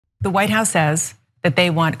The White House says that they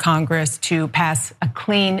want Congress to pass a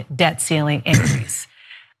clean debt ceiling increase.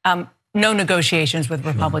 No negotiations with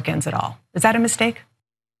Republicans at all. Is that a mistake?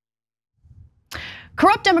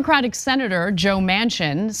 Corrupt Democratic Senator Joe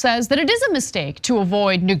Manchin says that it is a mistake to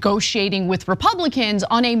avoid negotiating with Republicans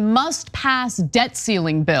on a must-pass debt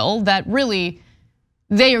ceiling bill that really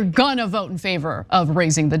they are gonna vote in favor of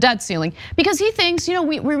raising the debt ceiling, because he thinks,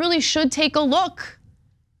 we really should take a look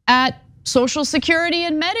at Social Security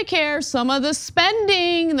and Medicare, some of the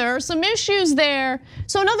spending, there are some issues there.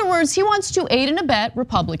 So in other words, he wants to aid and abet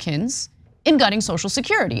Republicans in gutting Social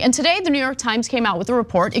Security. And today, the New York Times came out with a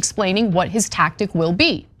report explaining what his tactic will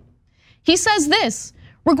be. He says this: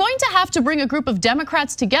 we're going to have to bring a group of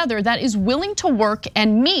Democrats together that is willing to work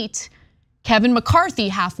and meet Kevin McCarthy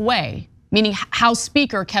halfway, meaning House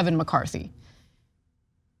Speaker Kevin McCarthy.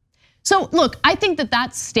 So look, I think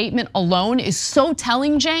that statement alone is so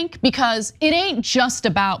telling, Cenk, because it ain't just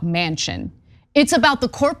about Manchin. It's about the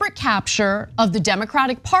corporate capture of the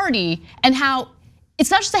Democratic Party and how it's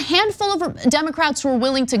not just a handful of Democrats who are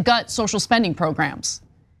willing to gut social spending programs.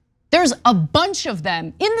 There's a bunch of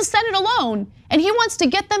them in the Senate alone, and he wants to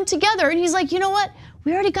get them together. And he's like, you know what?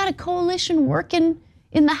 We already got a coalition working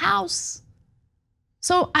in the House.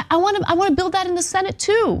 So I want to build that in the Senate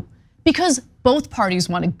too, because both parties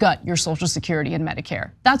want to gut your Social Security and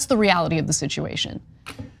Medicare. That's the reality of the situation.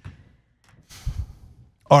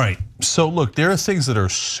 All right, so look, there are things that are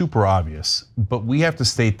super obvious, but we have to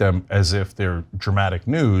state them as if they're dramatic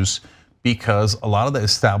news, because a lot of the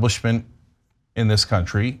establishment in this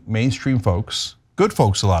country, mainstream folks, good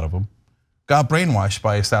folks, a lot of them, got brainwashed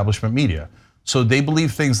by establishment media. So they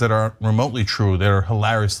believe things that are remotely true, that are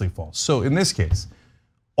hilariously false. So in this case,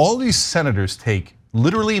 all these senators take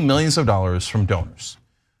literally millions of dollars from donors.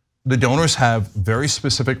 The donors have very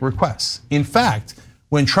specific requests. In fact,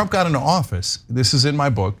 when Trump got into office, this is in my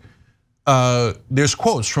book, there's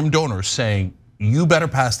quotes from donors saying, you better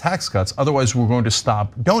pass tax cuts, otherwise we're going to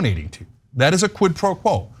stop donating to you. That is a quid pro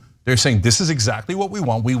quo. They're saying this is exactly what we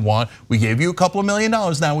want. We gave you a couple of $1 million,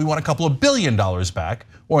 now we want a couple of $1 billion back.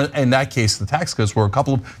 Or in that case, the tax cuts were a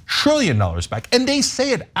couple of $1 trillion back. And they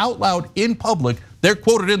say it out loud in public, they're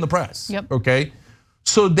quoted in the press, okay?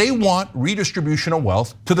 So they want redistribution of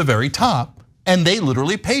wealth to the very top, and they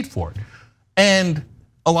literally paid for it. And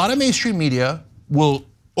a lot of mainstream media will,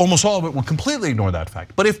 almost all of it will completely ignore that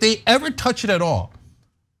fact. But if they ever touch it at all,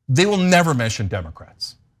 they will never mention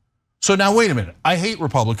Democrats. So now wait a minute, I hate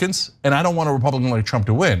Republicans and I don't want a Republican like Trump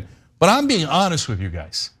to win, but I'm being honest with you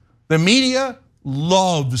guys. The media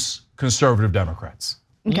loves conservative Democrats,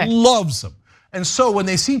 loves them. And so when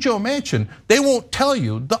they see Joe Manchin, they won't tell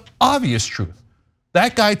you the obvious truth.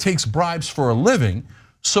 That guy takes bribes for a living,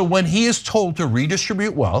 so when he is told to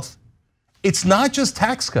redistribute wealth, it's not just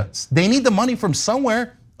tax cuts. They need the money from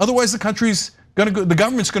somewhere, otherwise the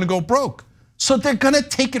government's gonna go broke. So they're gonna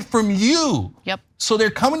take it from you. So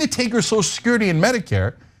they're coming to take your Social Security and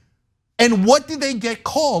Medicare. And what did they get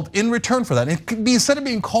called in return for that? It could be, instead of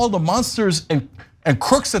being called the monsters and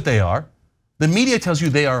crooks that they are, the media tells you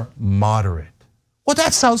they are moderate. Well,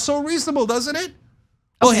 that sounds so reasonable, doesn't it?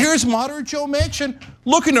 Well, here's moderate Joe Manchin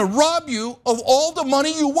looking to rob you of all the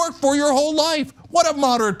money you worked for your whole life. What a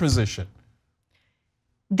moderate position.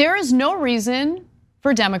 There is no reason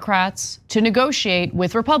for Democrats to negotiate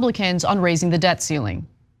with Republicans on raising the debt ceiling.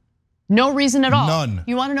 No reason at all. None.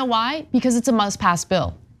 You wanna know why? Because it's a must-pass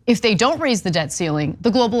bill. If they don't raise the debt ceiling,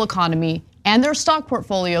 the global economy and their stock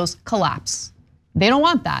portfolios collapse. They don't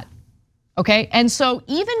want that, okay? And so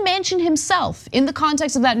even Manchin himself, in the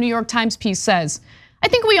context of that New York Times piece, says, I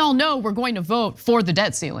think we all know we're going to vote for the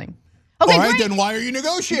debt ceiling. Okay, all right, then why are you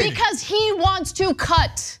negotiating? Because he wants to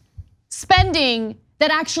cut spending that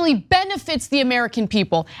actually benefits the American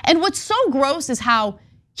people. And what's so gross is how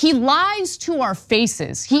he lies to our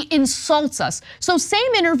faces. He insults us. So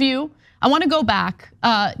same interview, I wanna go back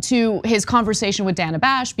to his conversation with Dana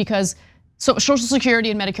Bash, because Social Security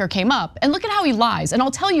and Medicare came up, and look at how he lies, and I'll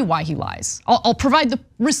tell you why he lies. I'll provide the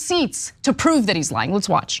receipts to prove that he's lying. Let's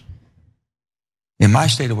watch. In my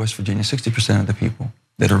state of West Virginia, 60% of the people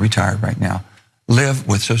that are retired right now live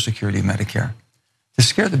with Social Security and Medicare. To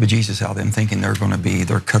scare the bejesus out of them, thinking they're going to be,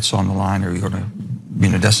 their cuts on the line, or you're going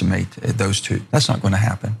to decimate those two. That's not going to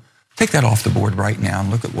happen. Take that off the board right now and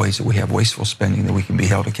look at ways that we have wasteful spending, that we can be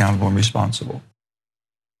held accountable and responsible.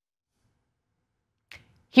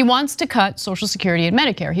 He wants to cut Social Security and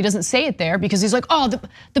Medicare. He doesn't say it there because he's like, oh,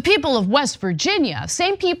 the people of West Virginia,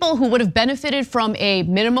 same people who would have benefited from a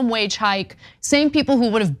minimum wage hike, same people who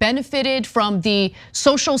would have benefited from the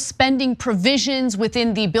social spending provisions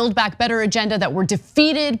within the Build Back Better agenda that were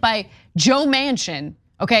defeated by Joe Manchin,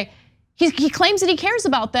 okay? He claims that he cares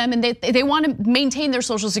about them and they want to maintain their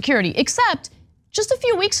Social Security. Except just a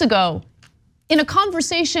few weeks ago, in a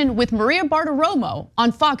conversation with Maria Bartiromo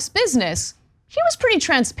on Fox Business, he was pretty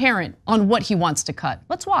transparent on what he wants to cut.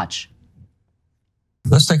 Let's watch.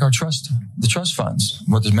 Let's take the trust funds,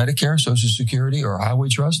 whether it's Medicare, Social Security, or Highway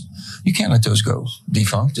Trust. You can't let those go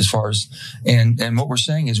defunct as far as, and what we're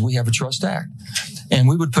saying is we have a trust act. And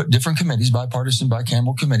we would put different committees, bipartisan,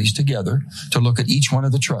 bicameral committees together to look at each one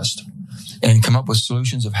of the trust and come up with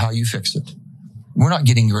solutions of how you fix it. We're not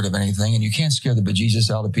getting rid of anything, and you can't scare the bejesus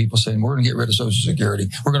out of people saying, we're going to get rid of Social Security,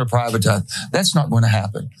 we're going to privatize. That's not going to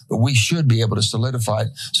happen. But we should be able to solidify it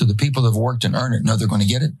so the people that have worked and earned it know they're going to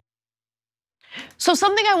get it. So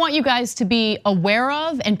something I want you guys to be aware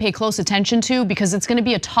of and pay close attention to, because it's gonna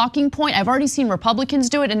be a talking point. I've already seen Republicans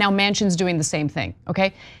do it, and now Manchin's doing the same thing,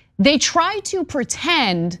 okay? They try to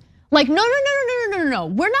pretend like, no.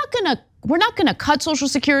 We're not gonna cut Social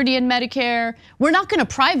Security and Medicare. We're not gonna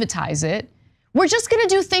privatize it. We're just gonna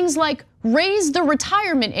do things like raise the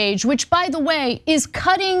retirement age, which, by the way, is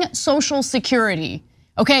cutting Social Security,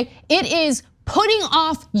 okay? It is putting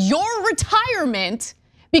off your retirement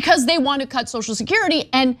because they want to cut Social Security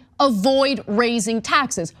and avoid raising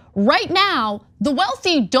taxes. Right now, the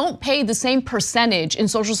wealthy don't pay the same percentage in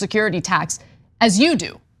Social Security tax as you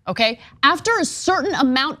do, okay? After a certain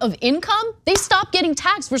amount of income, they stop getting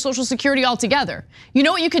taxed for Social Security altogether. You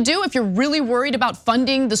know what you could do if you're really worried about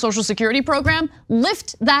funding the Social Security program?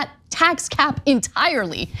 Lift that tax cap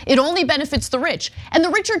entirely. It only benefits the rich, and the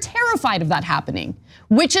rich are terrified of that happening,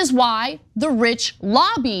 which is why the rich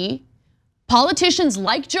lobby politicians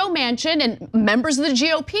like Joe Manchin and members of the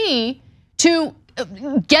GOP to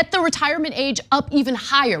get the retirement age up even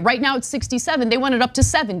higher. Right now it's 67, they want it up to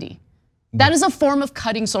 70. That is a form of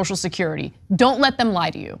cutting Social Security. Don't let them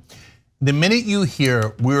lie to you. The minute you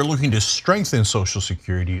hear we're looking to strengthen Social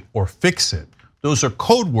Security or fix it, those are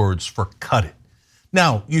code words for cut it.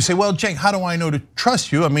 Now, you say, well, Cenk, how do I know to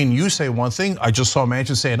trust you? I mean, you say one thing, I just saw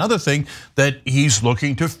Manchin say another thing, that he's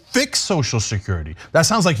looking to fix Social Security. That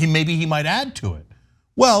sounds like maybe he might add to it.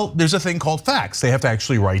 Well, there's a thing called facts. They have to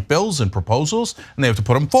actually write bills and proposals, and they have to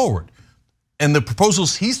put them forward. And the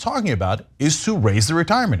proposals he's talking about is to raise the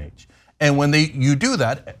retirement age. And when you do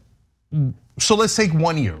that, so let's take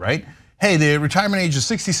 1 year, right? Hey, the retirement age is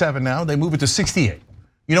 67 now, they move it to 68.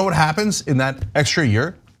 You know what happens in that extra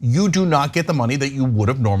year? You do not get the money that you would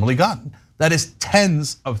have normally gotten. That is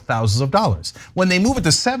tens of thousands of dollars. When they move it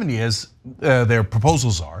to 70, as their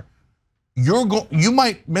proposals are, you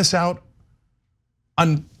might miss out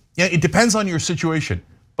on, it depends on your situation,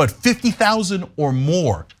 but 50,000 or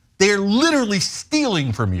more. They're literally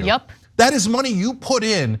stealing from you. Yep. That is money you put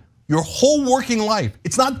in your whole working life.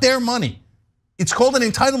 It's not their money. It's called an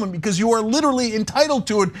entitlement because you are literally entitled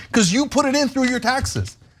to it because you put it in through your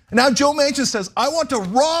taxes. And now Joe Manchin says, I want to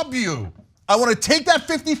rob you. I want to take that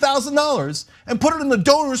 $50,000 and put it in the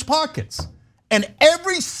donors' pockets. And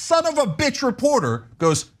every son of a bitch reporter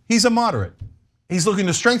goes, he's a moderate. He's looking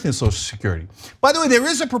to strengthen Social Security. By the way, there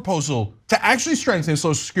is a proposal to actually strengthen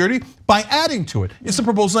Social Security by adding to it. It's the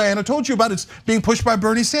proposal Anna told you about. It's being pushed by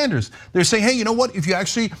Bernie Sanders. They're saying, hey, you know what? If you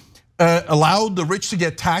actually allow the rich to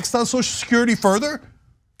get taxed on Social Security further,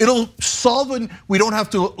 it'll solve it. We don't have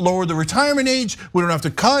to lower the retirement age. We don't have to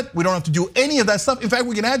cut. We don't have to do any of that stuff. In fact,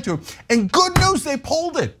 we can add to it. And good news, they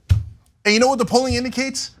polled it. And you know what the polling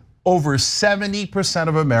indicates? Over 70%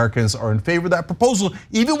 of Americans are in favor of that proposal,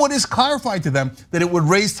 even when it's clarified to them that it would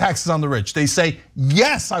raise taxes on the rich. They say,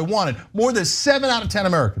 yes, I want it. More than 7 out of 10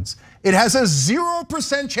 Americans. It has a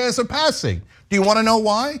 0% chance of passing. Do you want to know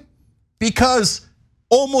why? Because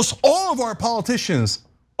almost all of our politicians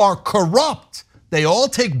are corrupt. They all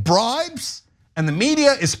take bribes, and the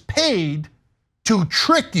media is paid to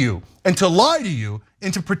trick you and to lie to you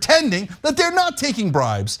into pretending that they're not taking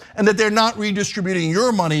bribes and that they're not redistributing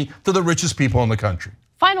your money to the richest people in the country.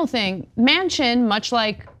 Final thing, Manchin, much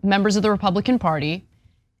like members of the Republican Party,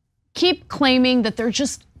 keep claiming that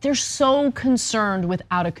they're so concerned with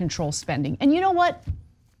out of control spending. And you know what?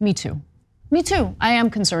 Me too. Me too. I am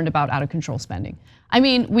concerned about out of control spending. I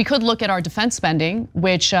mean, we could look at our defense spending,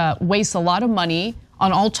 which wastes a lot of money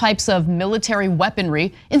on all types of military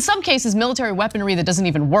weaponry. In some cases, military weaponry that doesn't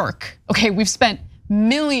even work. Okay, we've spent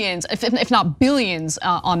millions, if not billions,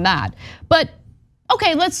 on that. But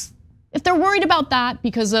okay, if they're worried about that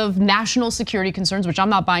because of national security concerns, which I'm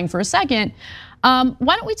not buying for a second, why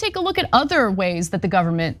don't we take a look at other ways that the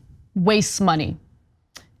government wastes money?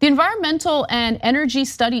 The Environmental and Energy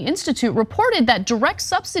Study Institute reported that direct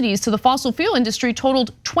subsidies to the fossil fuel industry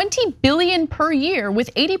totaled $20 billion per year,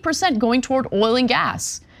 with 80% going toward oil and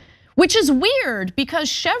gas. Which is weird because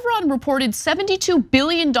Chevron reported $72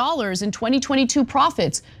 billion in 2022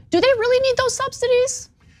 profits. Do they really need those subsidies?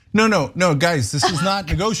 No, guys, this is not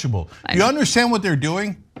negotiable. You understand what they're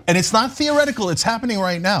doing? And it's not theoretical, it's happening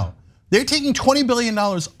right now. They're taking $20 billion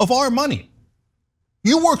of our money.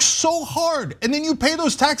 You work so hard and then you pay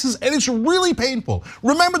those taxes and it's really painful.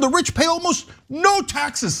 Remember, the rich pay almost no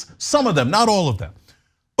taxes, some of them, not all of them.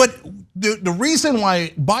 But the reason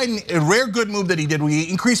why Biden, a rare good move that he did, we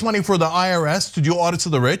increased money for the IRS to do audits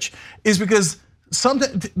of the rich, is because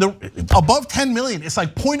above 10 million, it's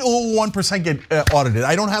like 0.01% get audited.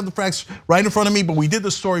 I don't have the facts right in front of me, but we did the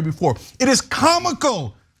story before. It is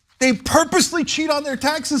comical. They purposely cheat on their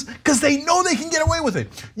taxes because they know they can get away with it.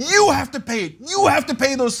 You have to pay it. You have to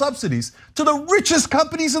pay those subsidies to the richest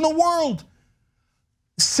companies in the world.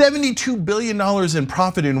 $72 billion in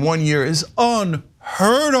profit in 1 year is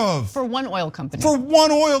unheard of. For one oil company. For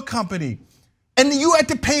one oil company. And you had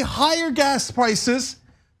to pay higher gas prices.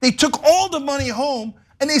 They took all the money home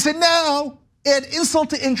and they said, now, add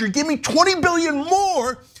insult to injury, give me 20 billion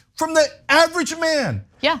more from the average man.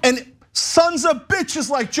 Yeah. And sons of bitches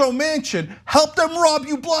like Joe Manchin help them rob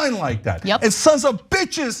you blind like that. Yep. And sons of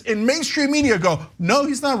bitches in mainstream media go, no,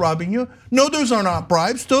 he's not robbing you. No, those are not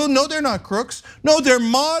bribes. No, they're not crooks. No, they're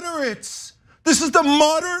moderates. This is the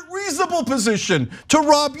moderate, reasonable position to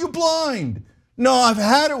rob you blind. No, I've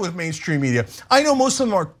had it with mainstream media. I know most of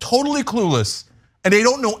them are totally clueless and they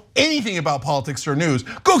don't know anything about politics or news.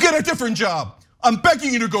 Go get a different job. I'm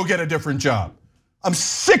begging you to go get a different job. I'm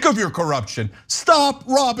sick of your corruption. Stop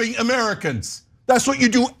robbing Americans. That's what you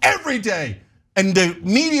do every day. And the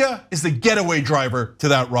media is the getaway driver to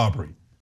that robbery.